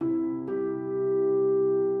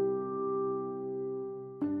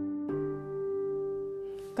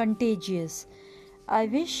Contagious. I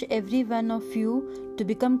wish every one of you to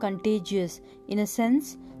become contagious, in a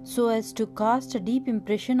sense, so as to cast a deep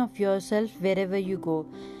impression of yourself wherever you go.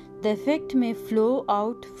 The effect may flow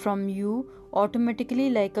out from you automatically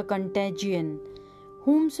like a contagion.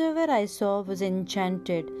 Whomsoever I saw was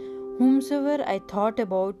enchanted, whomsoever I thought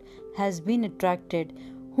about has been attracted,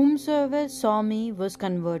 whomsoever saw me was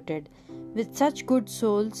converted. With such good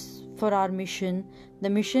souls for our mission, the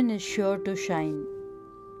mission is sure to shine.